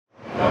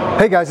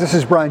Hey guys, this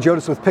is Brian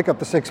Jodas with Pick Up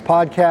the Six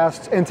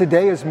Podcasts, and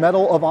today is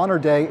Medal of Honor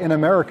Day in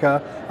America.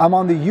 I'm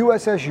on the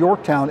USS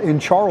Yorktown in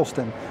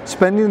Charleston,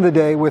 spending the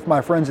day with my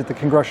friends at the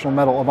Congressional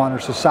Medal of Honor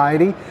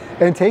Society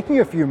and taking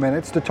a few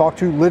minutes to talk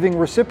to living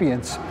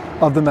recipients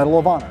of the Medal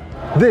of Honor.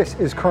 This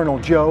is Colonel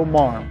Joe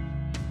Marm.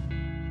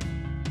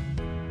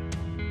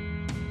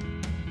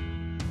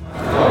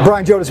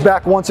 Brian Jodas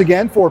back once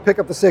again for Pick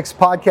Up the Six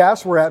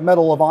podcast. We're at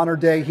Medal of Honor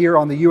Day here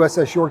on the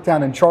USS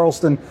Yorktown in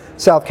Charleston,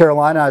 South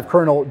Carolina. I have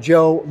Colonel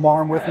Joe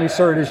Marm with me.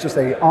 Sir, it is just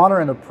an honor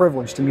and a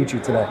privilege to meet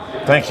you today.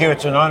 Thank you.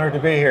 It's an honor to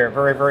be here.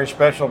 Very, very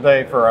special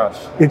day for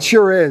us. It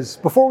sure is.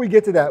 Before we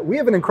get to that, we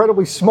have an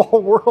incredibly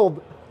small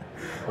world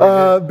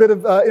bit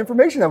of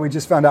information that we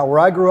just found out. Where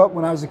I grew up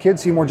when I was a kid,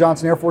 Seymour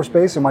Johnson Air Force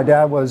Base, and my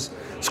dad was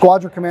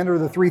squadron commander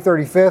of the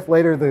 335th,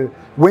 later the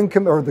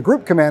the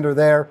group commander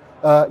there.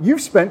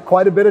 You've spent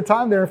quite a bit of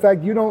time there. In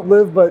fact, you don't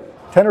live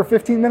but 10 or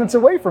 15 minutes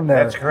away from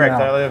there. That's correct.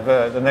 Now. I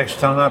live the next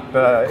town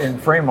up in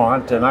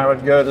Fremont, and I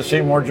would go to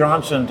Seymour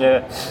Johnson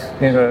to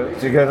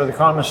go to the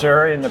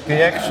commissary and the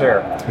PX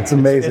there. It's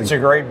amazing. It's a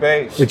great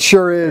base. It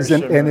sure is,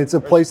 and it's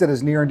a place that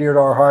is near and dear to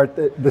our heart.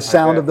 The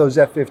sound of those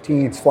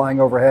F-15s flying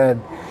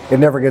overhead, it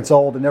never gets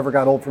old. It never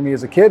got old for me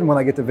as a kid, and when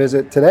I get to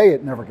visit today,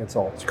 it never gets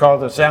old. It's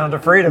called the sound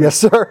of freedom. Yes,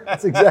 sir.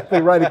 That's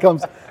exactly right. It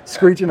comes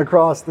screeching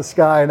across the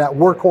sky, and that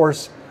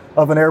workhorse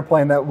of an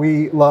airplane that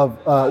we love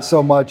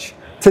so much.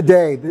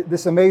 Today,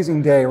 this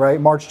amazing day, right?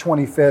 March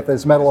 25th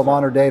is Medal of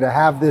Honor Day. To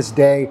have this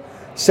day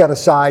set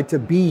aside, to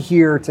be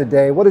here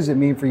today, what does it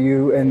mean for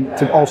you, and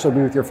to also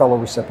be with your fellow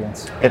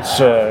recipients?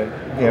 It's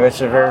it's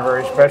a very,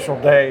 very special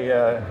day.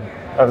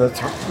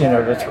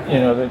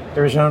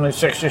 There's only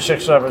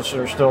 66 of us that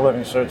are still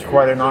living, so it's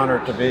quite an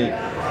honor to be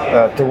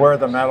to wear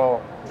the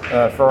medal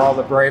for all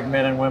the brave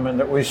men and women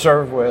that we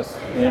serve with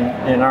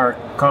in our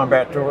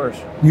combat tours.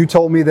 You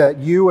told me that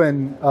you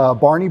and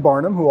Barney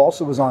Barnum, who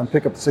also was on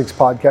Pick Up the Six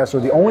podcast, are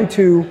the only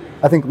two,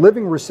 I think,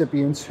 living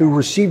recipients who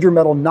received your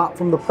medal not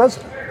from the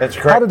president. That's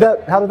correct.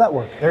 How did that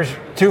work? There's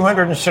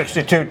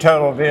 262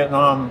 total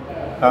Vietnam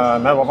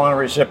Medal of Honor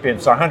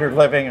recipients, 100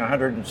 living,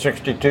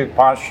 162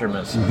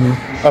 posthumous.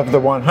 Mm-hmm. Of the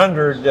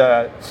 100,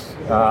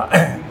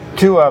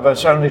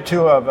 only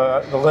two of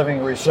the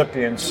living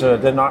recipients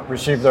did not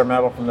receive their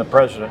medal from the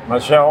president.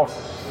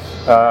 Myself,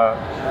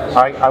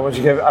 I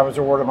was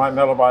awarded my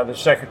medal by the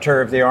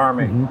Secretary of the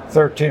Army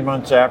 13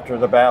 months after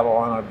the battle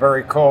on a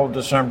very cold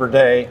December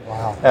day.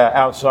 Wow.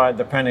 Outside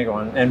the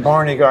Pentagon. And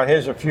Barney got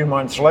his a few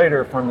months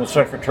later from the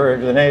Secretary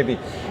of the Navy.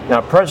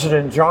 Now,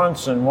 President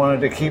Johnson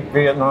wanted to keep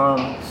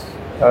Vietnam,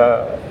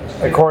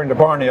 according to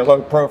Barney, a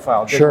low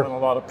profile. Didn't want a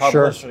lot of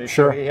publicity.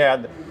 Sure. So he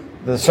had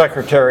the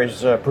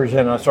secretaries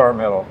present us our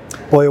medal.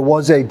 Well, it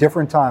was a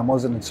different time,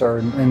 wasn't it, sir?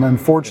 And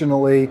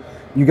unfortunately,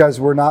 you guys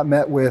were not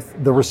met with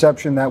the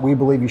reception that we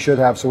believe you should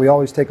have. So we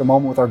always take a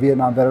moment with our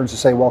Vietnam veterans to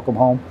say welcome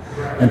home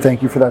and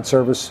thank you for that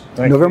service.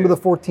 November the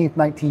 14th,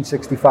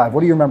 1965.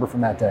 What do you remember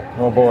from that day?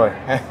 Oh, boy.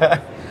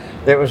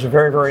 It was a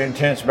very, very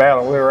intense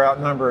battle. We were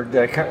outnumbered.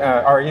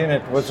 Our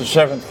unit was the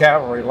 7th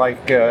Cavalry,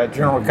 like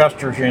General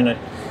Custer's unit.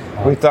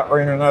 We thought we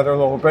were in another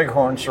little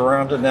bighorn,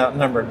 surrounded and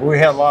outnumbered. We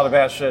had a lot of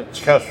assets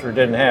Custer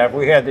didn't have.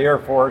 We had the Air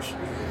Force,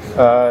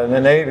 the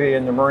Navy,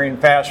 and the Marine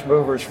fast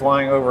movers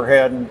flying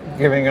overhead and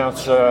giving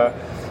us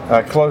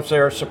close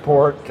air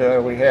support.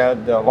 We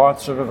had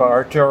lots of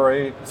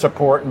artillery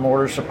support and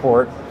mortar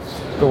support.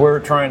 But we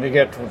were trying to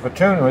get to the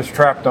platoon who was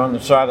trapped on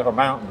the side of a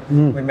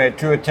mountain. We made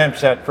 2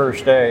 attempts that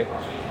first day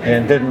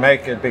and didn't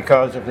make it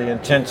because of the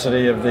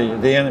intensity of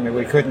the enemy.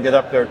 We couldn't get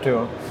up there to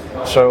them.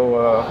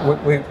 So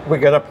we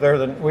got up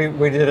there.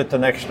 We did it the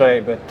next day,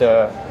 but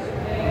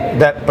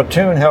that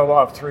platoon held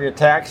off 3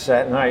 attacks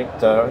that night.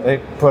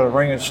 They put a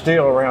ring of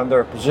steel around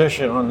their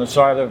position on the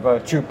side of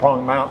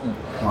Chupong Mountain.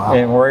 Wow.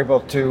 And were able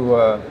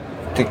to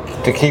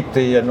keep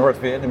the North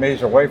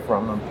Vietnamese away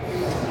from them.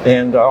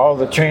 And all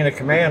the chain of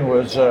command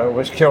was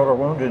killed or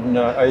wounded, and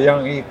a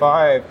young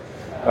E5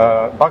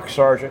 buck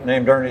sergeant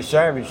named Ernie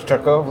Savage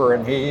took over,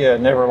 and he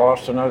never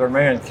lost another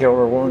man killed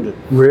or wounded.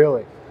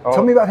 Really?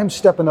 Tell me about him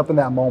stepping up in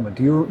that moment.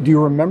 Do you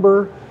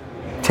remember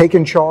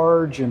taking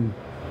charge and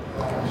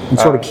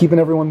sort of keeping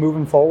everyone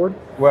moving forward?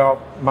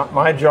 Well,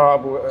 my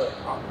job,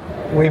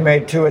 we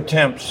made 2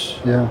 attempts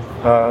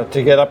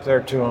to get up there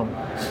to him.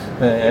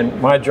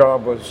 And my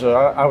job was,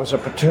 I was a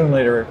platoon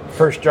leader.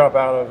 First job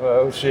out of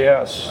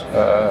OCS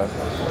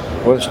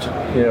was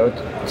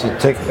to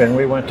take, and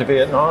we went to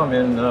Vietnam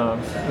in,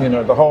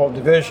 the whole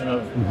division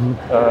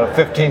of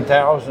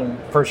 15,000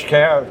 First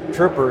Cav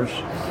troopers.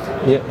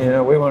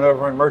 We went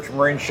over on merchant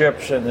marine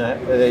ships, and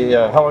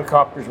the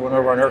helicopters went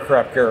over on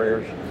aircraft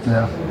carriers.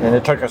 Yeah. And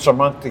it took us a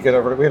month to get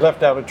over. We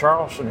left out of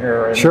Charleston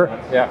here. And, sure.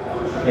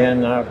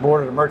 And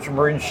boarded a merchant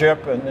marine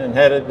ship and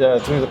headed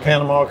through the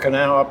Panama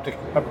Canal up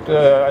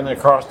to and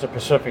across the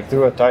Pacific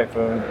through a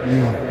typhoon.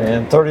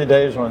 And 30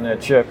 days on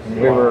that ship.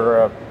 And we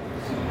were,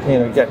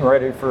 getting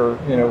ready for,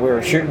 we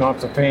were shooting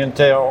off the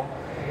fantail,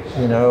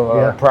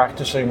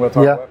 practicing with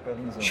our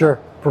weapons. Sure.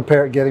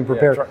 Getting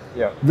prepared.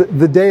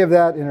 The day of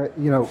that,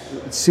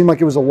 it seemed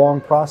like it was a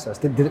long process.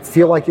 Did it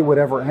feel like it would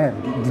ever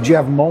end? Did you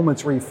have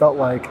moments where you felt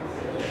like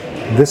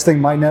this thing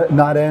might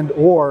not end,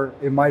 or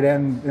it might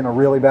end in a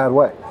really bad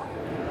way.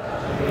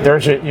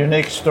 There's a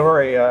unique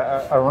story.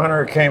 A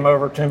runner came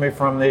over to me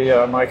from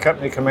my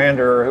company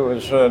commander, who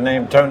was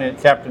named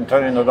Captain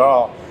Tony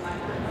Nadal.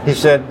 He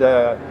said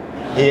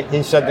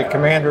the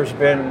commander's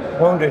been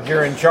wounded.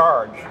 You're in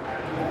charge.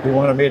 He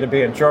wanted me to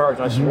be in charge.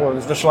 And I said, well,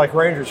 it's just like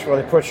Rangers,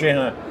 where they put you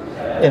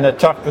in a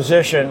tough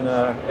position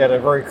at a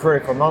very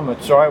critical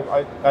moment. So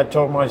I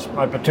told my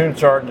platoon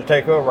sergeant to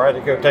take over. I had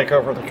to go take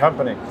over the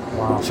company.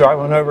 Wow. So I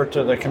went over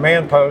to the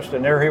command post,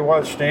 and there he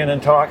was standing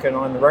talking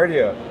on the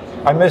radio.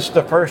 I missed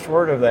the first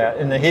word of that.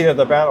 In the heat of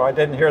the battle, I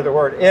didn't hear the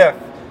word "if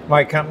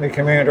my company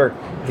commander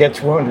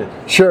gets wounded."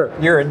 Sure.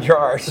 You're in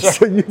charge.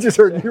 So you just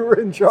heard you were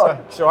in charge.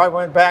 So I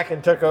went back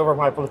and took over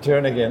my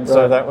platoon again.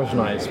 So that was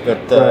nice.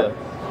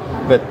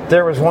 But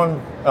there was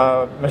one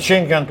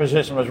machine gun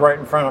position was right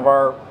in front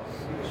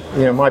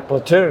of my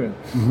platoon.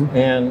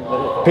 And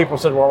people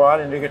said, well, why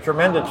didn't you get your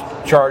men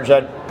to charge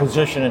that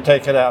position and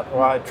take it out?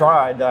 Well, I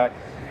tried.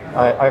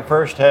 I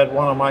first had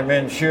one of my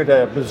men shoot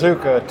a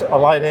bazooka, a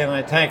light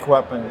anti-tank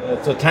weapon.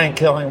 It's a tank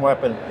killing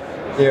weapon,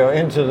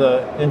 into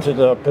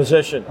the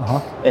position.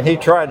 And he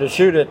tried to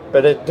shoot it,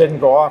 but it didn't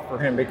go off for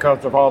him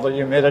because of all the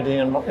humidity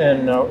and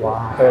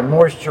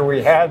moisture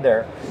we had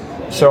there.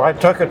 So I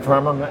took it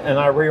from him and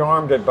I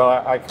rearmed it,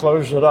 but I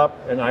closed it up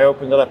and I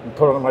opened it up and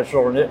put it on my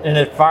shoulder, and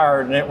it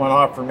fired and it went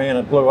off for me, and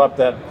it blew up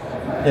that,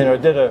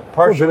 it did a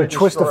partially. A bit of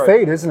twist of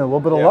fate, isn't it? A little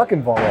bit of luck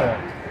involved.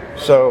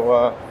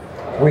 So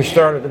we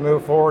started to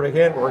move forward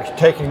again. We're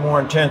taking more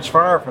intense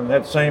fire from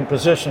that same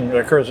position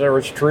because there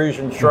was trees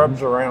and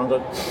shrubs around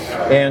it.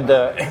 And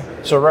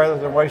so rather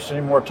than waste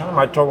any more time,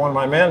 I told one of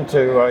my men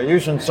to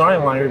using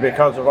sign language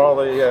because of all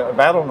the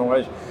battle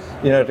noise,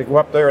 to go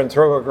up there and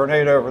throw a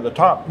grenade over the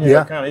top,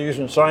 kind of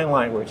using sign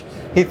language.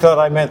 He thought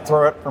I meant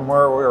throw it from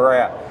where we were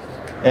at.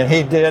 And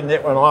he did, and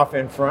it went off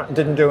in front and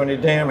didn't do any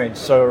damage.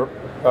 So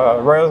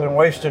rather than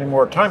waste any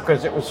more time,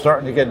 because it was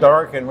starting to get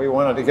dark and we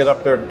wanted to get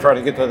up there to try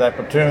to get to that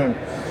platoon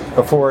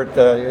before it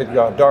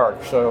got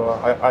dark. So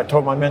I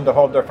told my men to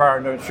hold their fire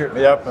and don't shoot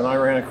me up, and I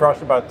ran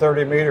across about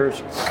 30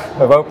 meters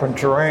of open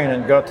terrain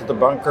and got to the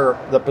bunker,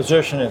 the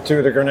position, and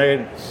threw the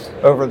grenade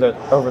over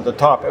the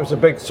top. It was a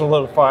big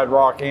solidified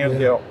rock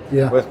anthill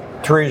with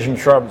trees and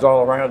shrubs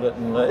all around it,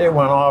 and it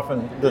went off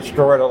and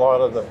destroyed a lot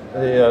of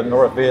the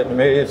North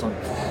Vietnamese. And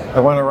I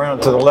went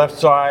around to the left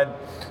side,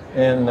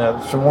 and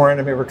some more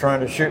enemy were trying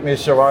to shoot me,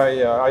 so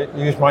I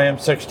used my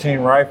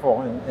M16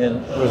 rifle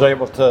and was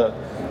able to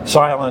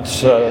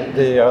silence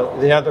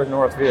the other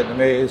North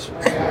Vietnamese.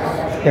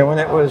 And when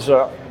it was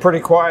pretty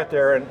quiet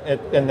there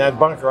in that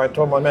bunker, I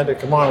told my men to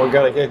come on, we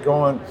got to get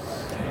going.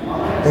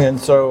 And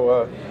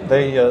so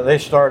we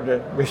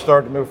started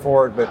to move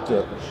forward,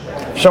 but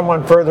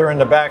someone further in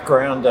the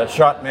background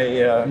shot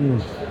me,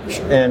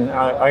 and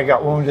I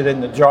got wounded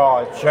in the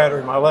jaw. It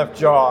shattered my left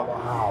jaw.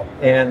 Wow.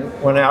 And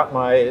went out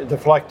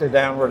deflected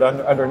downward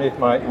underneath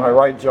my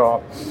right jaw.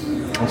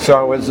 And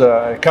so it was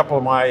a couple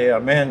of my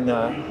men.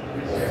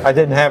 I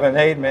didn't have an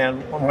aide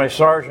man. One of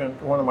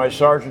my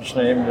sergeants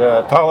named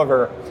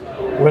Tolliver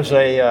was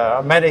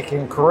a medic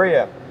in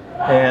Korea,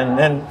 and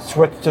then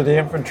switched to the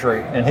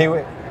infantry. And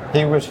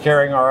he was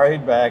carrying our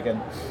aid bag,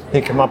 and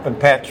he came up and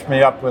patched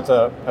me up with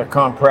a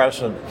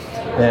compress, and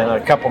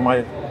a couple of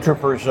my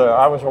troopers.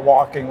 I was a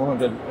walking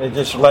wounded. It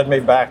just led me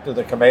back to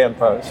the command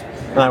post,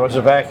 and I was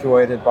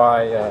evacuated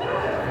by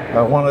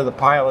one of the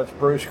pilots,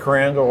 Bruce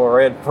Crandall or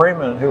Ed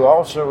Freeman, who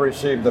also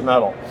received the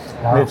medal.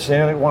 Wow. It's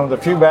one of the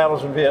few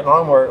battles in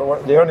Vietnam where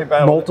the only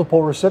battle.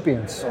 Multiple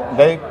recipients.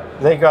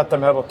 They got the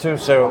medal too.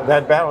 So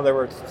that battle, there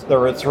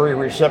were 3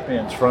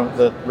 recipients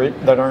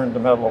that earned the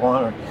Medal of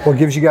Honor. Well, it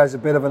gives you guys a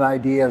bit of an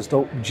idea as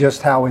to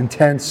just how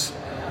intense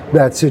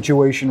that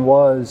situation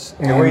was.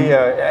 And we,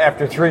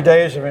 after 3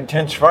 days of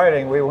intense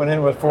fighting, we went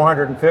in with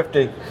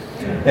 450,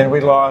 and we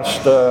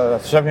lost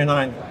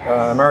 79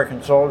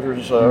 American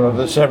soldiers of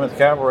the 7th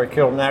Cavalry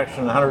killed in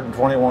action.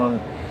 121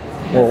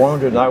 were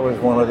wounded. I was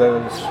one of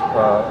those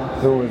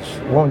who was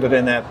wounded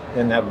in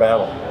that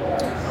battle.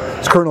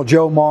 It's Colonel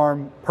Joe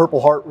Marm, Purple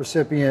Heart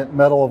recipient,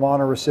 Medal of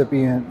Honor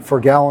recipient for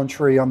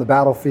gallantry on the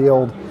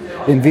battlefield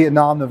in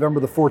Vietnam, November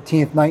the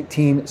 14th,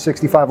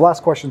 1965.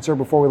 Last question, sir,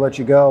 before we let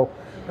you go.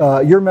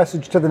 Your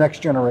message to the next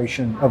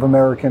generation of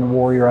American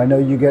warrior. I know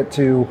you get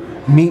to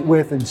meet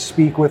with and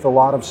speak with a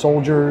lot of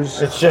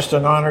soldiers. It's just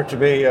an honor to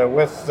be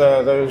with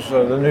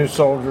the new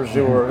soldiers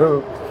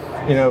who,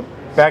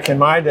 back in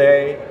my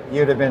day,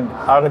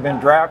 I'd have been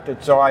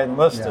drafted, so I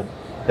enlisted.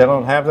 Yeah. They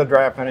don't have the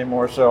draft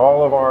anymore, so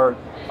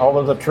all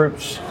of the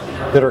troops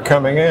that are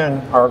coming in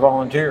are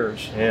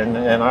volunteers, and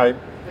I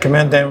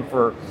commend them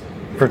for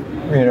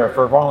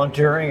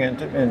volunteering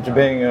and to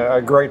being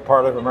a great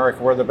part of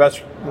America. We're the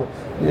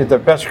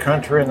best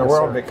country in the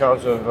world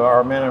because of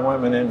our men and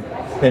women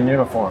in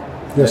uniform.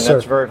 Yes, and sir.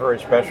 That's very, very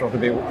special to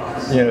be,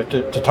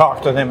 to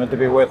talk to them and to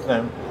be with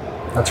them.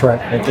 That's right.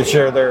 And to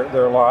share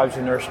their lives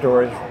and their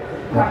stories.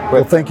 Yeah.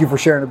 Well, thank you for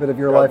sharing a bit of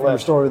your life and your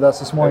story with us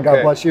this morning. Okay.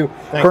 God bless you.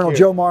 Colonel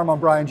Joe Marm, I'm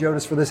Brian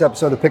Jodis for this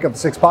episode of Pick Up the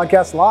Six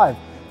podcast, live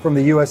from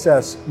the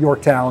USS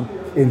Yorktown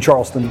in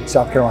Charleston,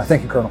 South Carolina.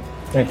 Thank you, Colonel.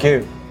 Thank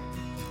you.